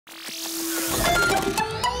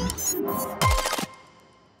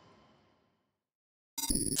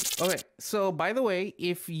Okay, so by the way,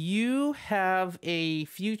 if you have a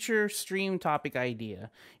future stream topic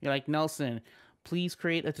idea, you're like, Nelson, please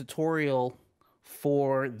create a tutorial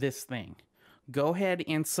for this thing. Go ahead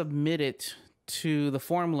and submit it to the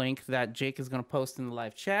form link that Jake is going to post in the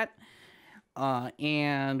live chat,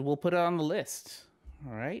 and we'll put it on the list.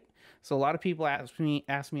 All right. So a lot of people ask me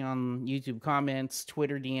on YouTube comments,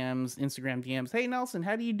 Twitter DMs, Instagram DMs, hey Nelson,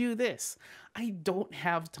 how do you do this? I don't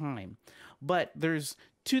have time. But there's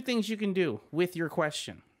two things you can do with your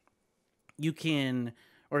question. You can,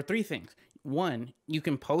 or three things. One, you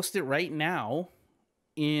can post it right now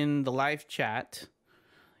in the live chat,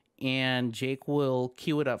 and Jake will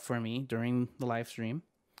queue it up for me during the live stream.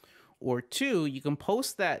 Or two, you can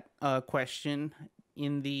post that question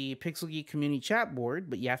in the Pixel Geek community chat board,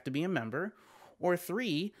 but you have to be a member. Or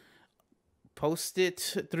three, post it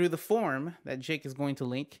through the form that Jake is going to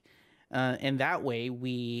link. And that way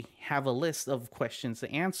we have a list of questions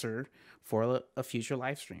to answer for a future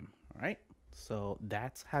live stream. All right. So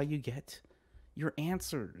that's how you get your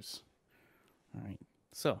answers. All right.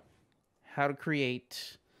 So how to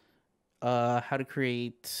create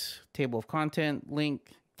table of contents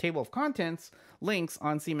links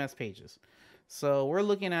on CMS pages. So we're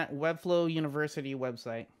looking at Webflow University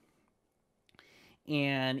website.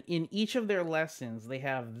 And in each of their lessons, they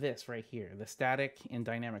have this right here, the static and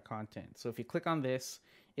dynamic content. So if you click on this,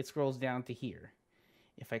 it scrolls down to here.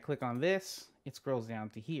 If I click on this, it scrolls down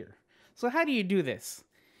to here. So how do you do this?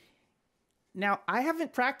 Now, I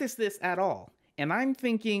haven't practiced this at all. And I'm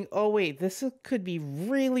thinking, oh, wait, this could be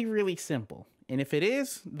really, really simple. And if it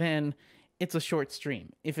is, then it's a short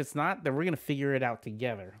stream. If it's not, then we're going to figure it out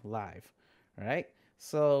together live. All right?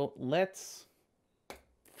 So let's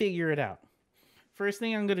figure it out. First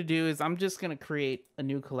thing I'm going to do is I'm just going to create a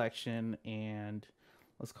new collection, and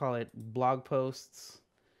let's call it blog posts,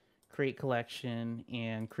 create collection,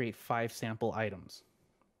 and create 5 sample items.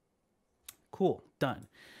 Cool, done.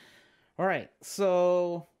 All right,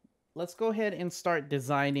 so let's go ahead and start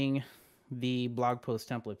designing the blog post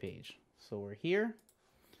template page. So we're here,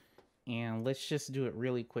 and let's just do it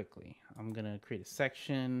really quickly. I'm going to create a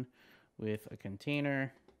section with a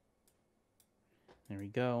container. There we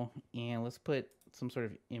go. And let's put some sort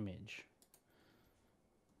of image.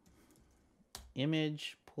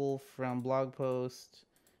 Image, pull from blog post,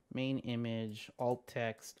 main image, alt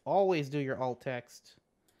text. Always do your alt text.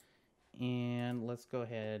 And let's go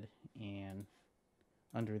ahead and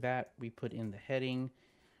under that, we put in the heading,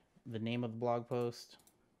 the name of the blog post.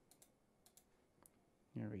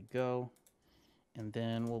 There we go. And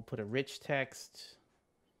then we'll put a rich text.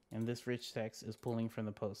 And this rich text is pulling from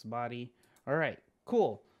the post body. All right,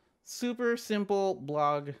 cool. Super simple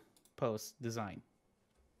blog post design.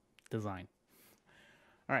 All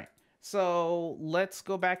right, so let's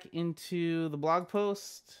go back into the blog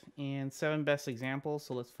post and 7 best examples.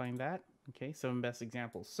 So let's find that. Okay, 7 best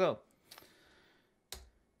examples. So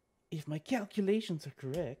if my calculations are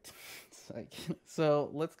correct,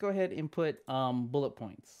 so let's go ahead and put bullet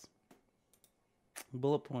points.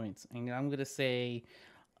 Bullet points, and I'm gonna say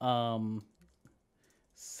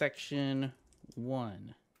section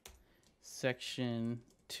 1. Section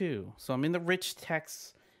 2. So I'm in the rich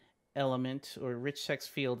text element or rich text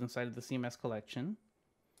field inside of the CMS collection.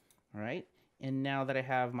 All right. And now that I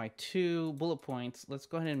have my 2 bullet points, let's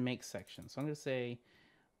go ahead and make sections. So I'm going to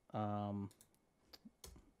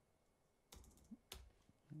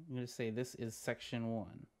say, this is section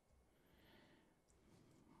 1.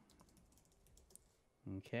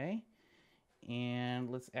 Okay. And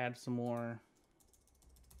let's add some more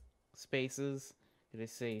spaces. Did I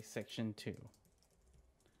say section 2?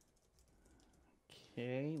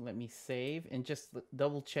 Okay, let me save and just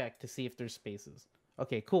double check to see if there's spaces.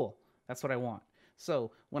 Okay, cool. That's what I want.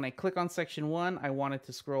 So when I click on section 1, I want it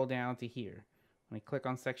to scroll down to here. When I click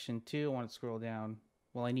on section 2, I want it to scroll down.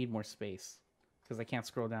 Well, I need more space because I can't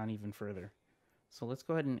scroll down even further. So let's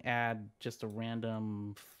go ahead and add just a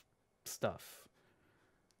random stuff.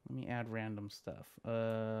 Let me add random stuff.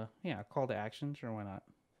 Yeah, call to action, sure, why not?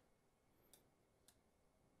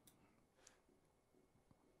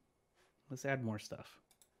 Let's add more stuff.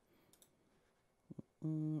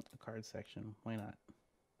 A card section. Why not?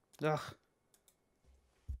 Ugh.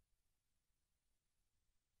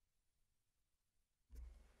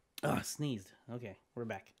 Oh, sneezed. Okay, we're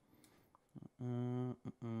back.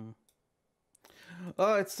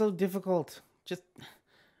 Oh, it's so difficult. Just...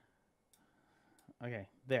 Okay,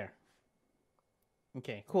 there.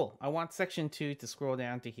 Okay, cool. I want section 2 to scroll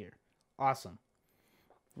down to here. Awesome.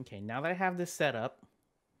 Okay, now that I have this set up,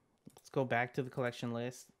 let's go back to the collection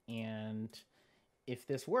list, and if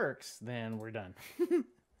this works, then we're done.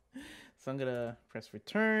 So I'm gonna press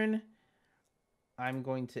return. I'm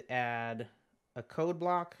going to add a code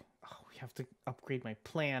block. Oh, we have to upgrade my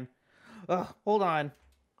plan. Oh, hold on.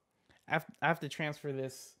 I have to transfer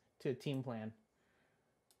this to a team plan.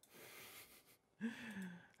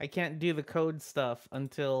 I can't do the code stuff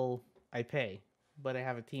until I pay, but I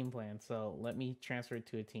have a team plan, so let me transfer it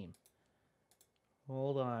to a team.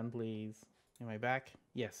 Hold on, please. Am I back?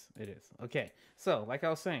 Yes, it is. Okay, so like I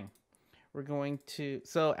was saying, we're going to...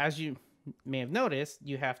 So as you may have noticed,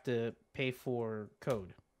 you have to pay for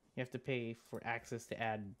code. You have to pay for access to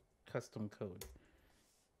add custom code.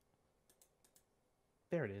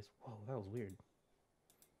 There it is. Whoa, that was weird.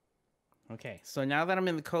 Okay, so now that I'm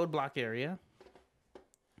in the code block area,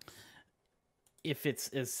 if it's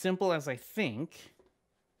as simple as I think,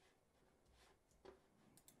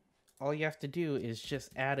 all you have to do is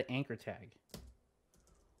just add an anchor tag.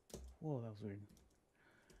 Whoa, that was weird.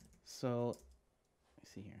 So, let me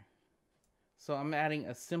see here. So I'm adding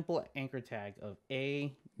a simple anchor tag of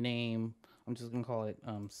a name. I'm just gonna call it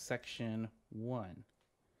section 1.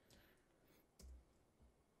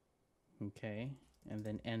 Okay, and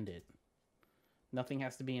then end it. Nothing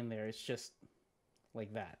has to be in there. It's just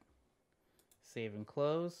like that. Save and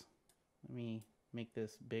close. Let me make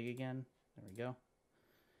this big again. There we go.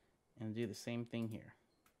 And do the same thing here.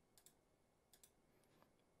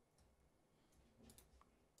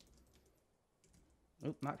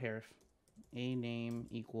 Oh, not Harif. A name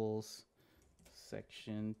equals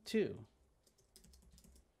section 2.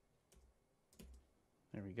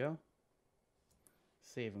 There we go.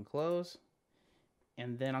 Save and close.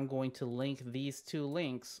 And then I'm going to link these two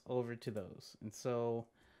links over to those. And so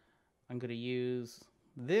I'm going to use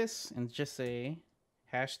this and just say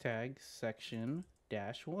hashtag section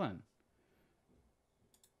 -1.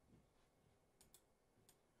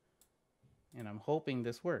 And I'm hoping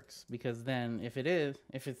this works, because then if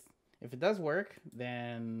it does work,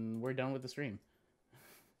 then we're done with the stream.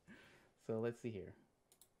 So let's see here.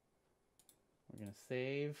 We're going to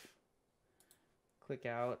save, click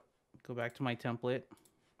out, go back to my template,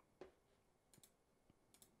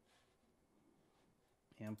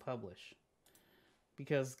 and publish.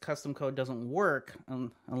 Because custom code doesn't work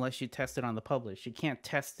unless you test it on the publish. You can't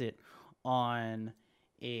test it on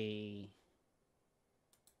a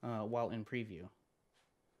while in preview.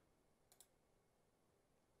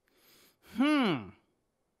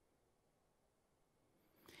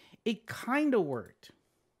 It kind of worked.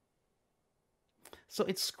 So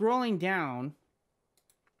it's scrolling down,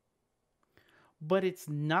 but it's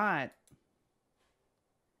not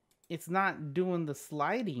doing the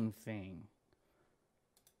sliding thing.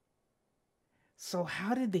 So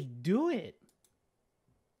how did they do it?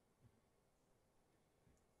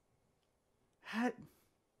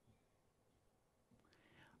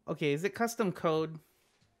 Okay, is it custom code?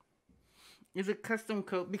 Is it custom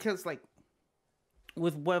code? Because like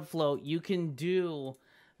with Webflow, you can do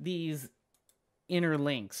these inner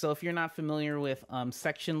links. So if you're not familiar with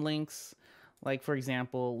section links, like for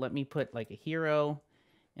example, let me put like a hero,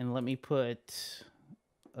 and let me put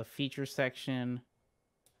a feature section,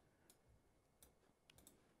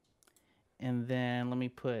 and then let me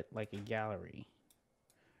put like a gallery,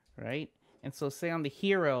 right? And so say on the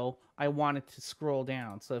hero, I want it to scroll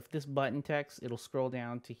down. So if this button text, it'll scroll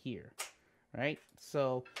down to here, right?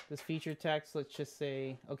 So this feature text, let's just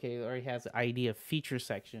say, okay, it already has the ID of feature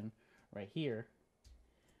section right here.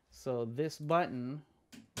 So this button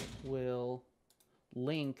will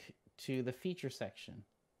link to the feature section.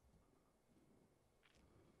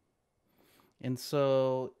 And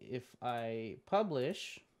so if I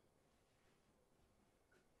publish,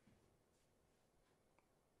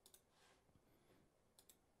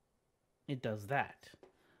 it does that.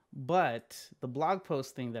 But the blog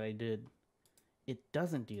post thing that I did, it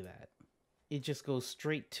doesn't do that. It just goes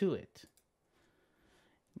straight to it.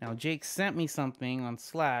 Now, Jake sent me something on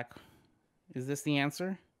Slack. Is this the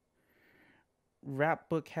answer?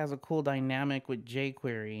 Wrapbook has a cool dynamic with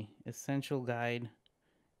jQuery. Essential Guide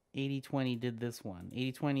 8020 did this one.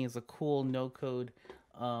 8020 is a cool no-code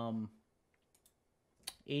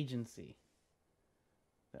agency.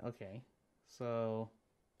 Okay, so...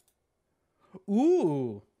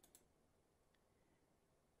 Ooh!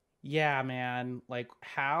 Yeah, man. Like,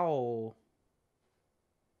 how...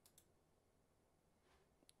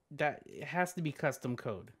 That it has to be custom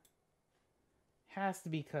code. Has to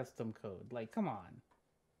be custom code. Like, come on.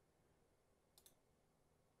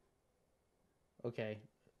 Okay.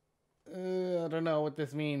 I don't know what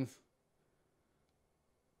this means.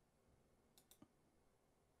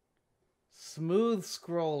 Smooth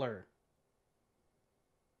scroller.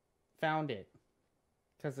 Found it.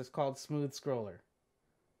 Because it's called smooth scroller.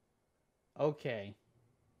 Okay.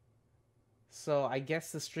 So I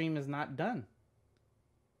guess the stream is not done.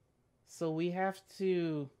 So we have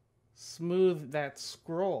to smooth that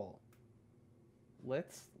scroll.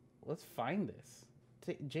 Let's find this.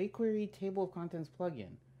 jQuery table of contents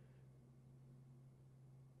plugin.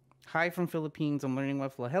 Hi from Philippines. I'm learning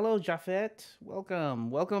Webflow. Hello, Jafet. Welcome.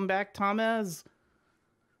 Welcome back, Thomas.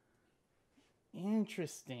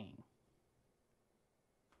 Interesting.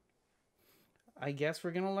 I guess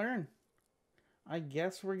we're gonna learn. I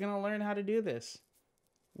guess we're gonna learn how to do this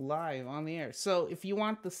live on the air. So if you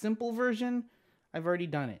want the simple version, I've already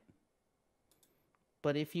done it.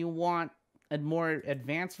 But if you want a more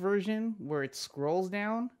advanced version where it scrolls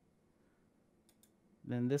down,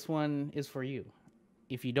 then this one is for you.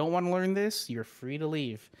 If you don't want to learn this, you're free to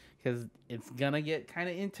leave because it's gonna get kind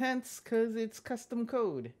of intense because it's custom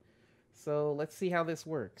code. So let's see how this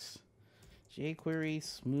works. jQuery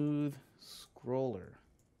smooth scroller.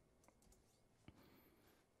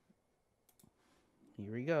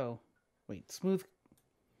 Here we go. Wait, smooth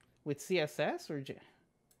with CSS or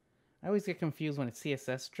I always get confused when it's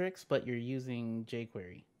CSS tricks, but you're using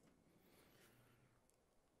jQuery.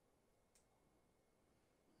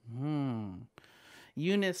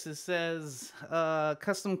 Eunice says,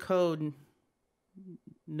 custom code,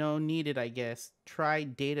 no needed, I guess. Try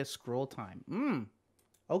data scroll time.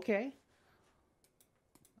 Okay.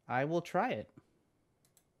 I will try it.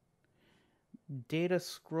 Data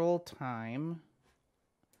scroll time.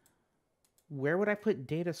 Where would I put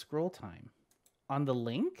data scroll time? On the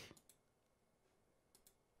link?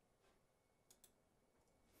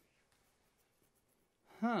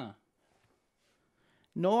 Huh.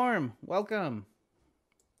 Norm, welcome.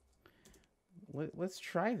 Let's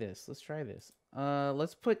try this. Let's try this.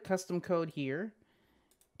 Let's put custom code here.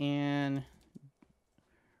 And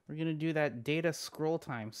we're going to do that data scroll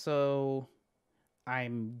time. So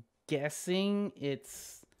I'm guessing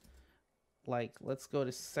it's like, let's go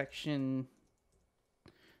to section.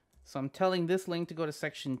 So I'm telling this link to go to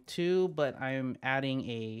section 2, but I'm adding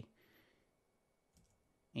a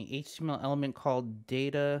HTML element called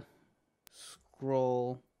data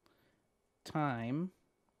scroll time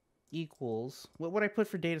equals, what would I put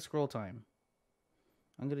for data scroll time?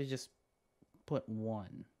 I'm going to just put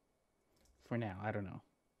 1 for now. I don't know.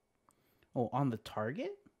 Oh, on the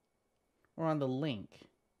target or on the link?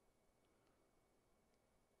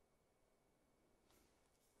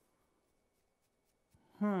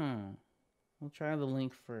 We'll try the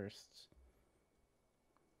link first.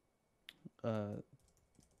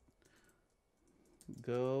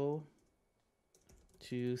 Go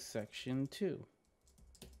to section 2.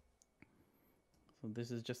 So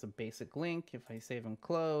this is just a basic link. If I save and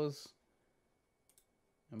close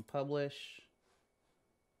and publish.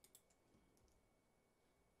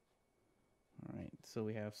 All right, so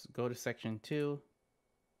we have go to section 2.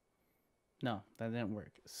 No, that didn't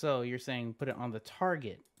work. So you're saying put it on the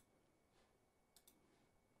target.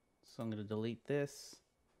 So I'm going to delete this.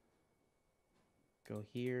 Go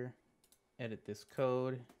here, edit this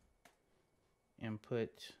code, and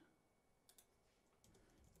put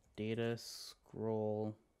data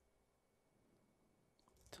scroll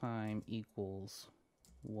time equals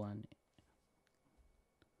 1.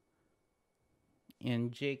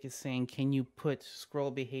 And Jake is saying, can you put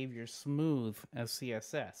scroll behavior smooth as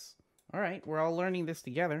CSS? All right, we're all learning this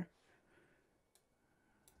together.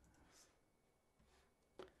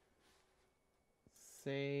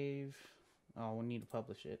 Save. Oh, we need to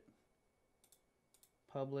publish it.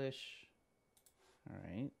 Publish. All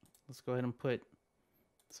right, let's go ahead and put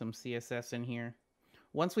some CSS in here.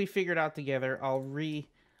 Once we figure it out together,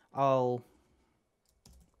 I'll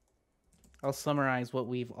summarize what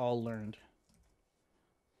we've all learned.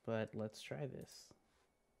 But let's try this.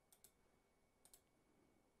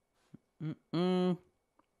 Let me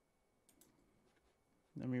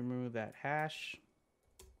remove that hash.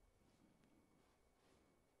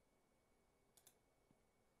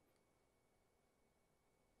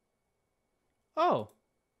 Oh,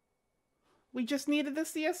 we just needed the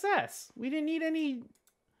CSS. We didn't need any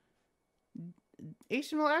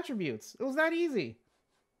HTML attributes. It was that easy.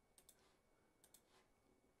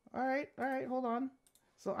 All right, hold on.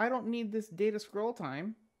 So I don't need this data scroll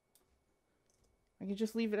time. I can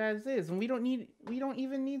just leave it as is, and we don't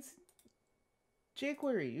even need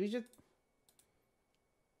jQuery. We just,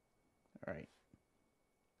 all right.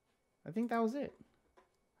 I think that was it.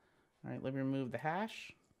 All right, let me remove the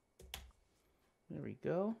hash. There we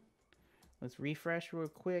go. Let's refresh real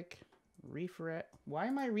quick. Refresh. Why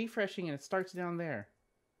am I refreshing and it starts down there?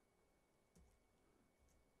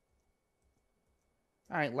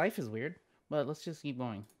 All right, life is weird, but let's just keep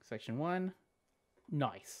going. Section 1.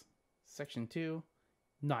 Nice. section 2.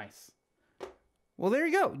 Nice. Well, there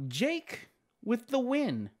you go. Jake with the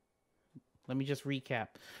win. Let me just recap.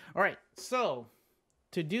 All right, so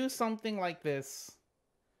to do something like this,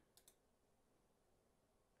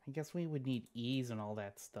 I guess we would need ease and all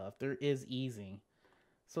that stuff. There is easing.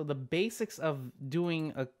 So the basics of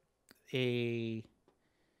doing a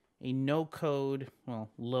no code, well,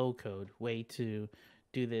 low code way to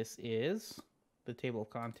do this is, the table of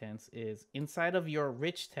contents is inside of your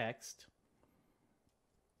rich text,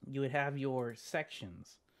 you would have your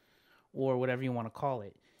sections or whatever you want to call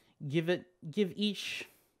it. Give each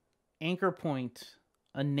anchor point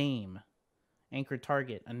a name, anchor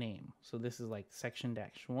target a name. So this is like section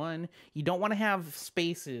 -1. You don't want to have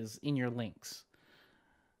spaces in your links.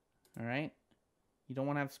 All right? You don't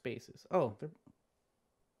want to have spaces. Oh,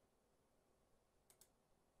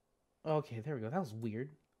 okay, there we go. That was weird.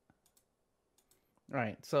 All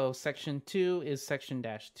right, so section 2 is section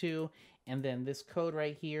 -2, and then this code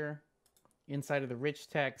right here inside of the rich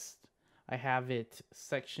text, I have it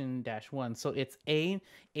section -1. So it's A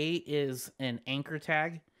is an anchor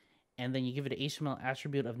tag, and then you give it an HTML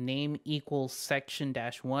attribute of name equals section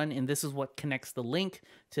 -1, and this is what connects the link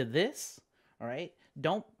to this. All right,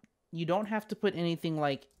 you don't have to put anything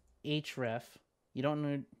like href. You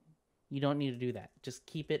don't need to do that. Just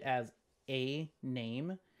keep it as a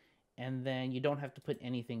name, and then you don't have to put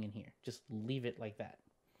anything in here. Just leave it like that.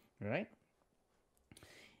 All right,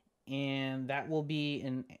 and that will be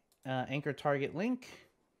an anchor target link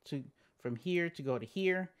from here to go to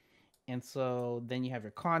here. And so then you have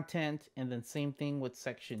your content, and then same thing with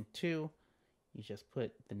section 2. You just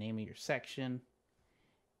put the name of your section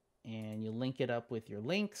and you link it up with your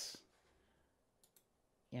links.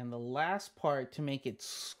 And the last part to make it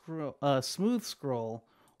smooth scroll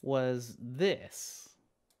was this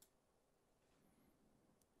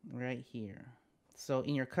right here. So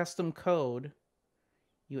in your custom code,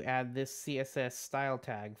 you add this CSS style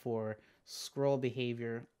tag for scroll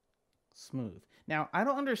behavior smooth. Now, I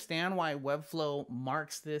don't understand why Webflow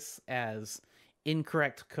marks this as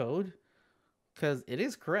incorrect code, because it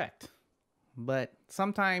is correct. But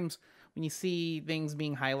sometimes when you see things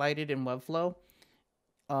being highlighted in Webflow,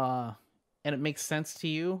 and it makes sense to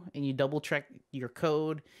you, and you double check your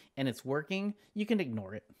code and it's working, you can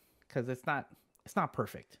ignore it because it's not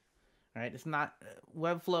perfect. Right? It's not,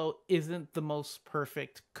 Webflow isn't the most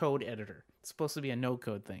perfect code editor. It's supposed to be a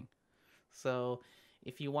no-code thing. So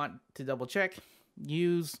if you want to double check,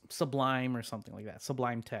 use Sublime or something like that,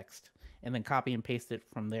 Sublime Text, and then copy and paste it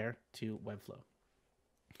from there to Webflow.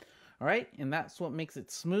 All right, and that's what makes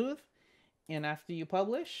it smooth. And after you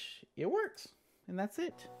publish, it works, and that's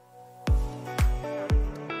it.